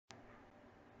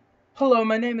Hello,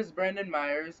 my name is Brandon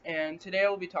Myers, and today I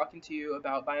will be talking to you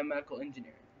about biomedical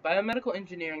engineering. Biomedical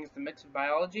engineering is the mix of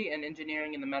biology and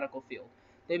engineering in the medical field.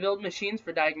 They build machines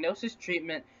for diagnosis,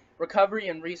 treatment, recovery,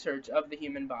 and research of the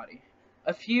human body.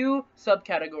 A few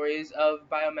subcategories of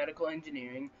biomedical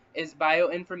engineering is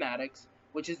bioinformatics,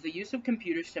 which is the use of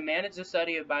computers to manage the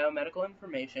study of biomedical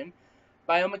information,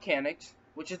 biomechanics,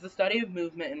 which is the study of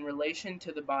movement in relation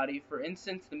to the body, for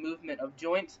instance, the movement of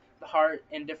joints, the heart,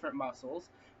 and different muscles,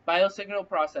 biosignal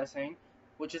processing,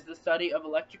 which is the study of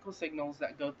electrical signals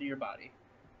that go through your body.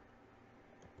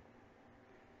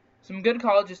 Some good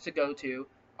colleges to go to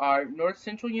are North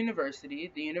Central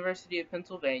University, the University of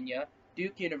Pennsylvania,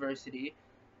 Duke University,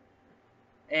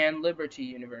 and Liberty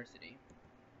University.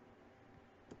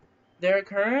 There are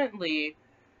currently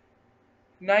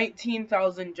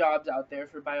 19,000 jobs out there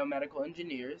for biomedical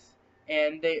engineers,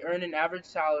 and they earn an average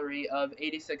salary of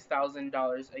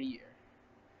 $86,000 a year.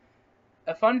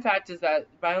 A fun fact is that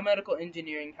biomedical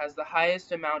engineering has the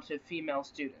highest amount of female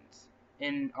students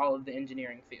in all of the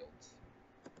engineering fields.